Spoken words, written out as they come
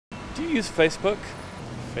Do you use Facebook?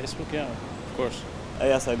 Facebook, yeah, of course.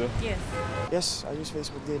 Yes, I do. Yes. Yes, I use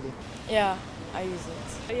Facebook daily. Yeah, I use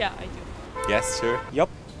it. Yeah, I do. Yes, sure. Yup.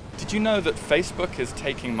 Did you know that Facebook is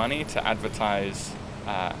taking money to advertise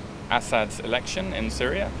Assad's election in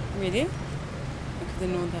Syria? Really? I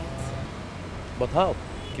couldn't know that. But how?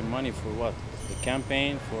 Give money for what? The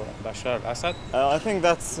campaign for Bashar al-Assad? I think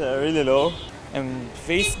that's really low. And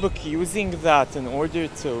Facebook using that in order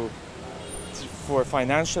for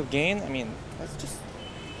financial gain, I mean, that's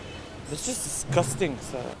just disgusting.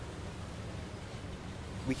 So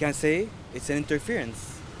we can say it's an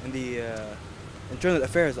interference in the internal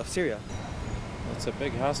affairs of Syria. It's a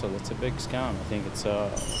big hassle, it's a big scam. I think it's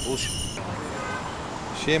bullshit.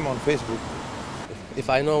 Shame on Facebook. If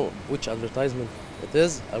I know which advertisement it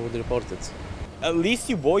is, I would report it. at least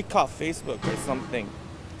you boycott Facebook or something.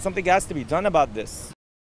 Something has to be done about this.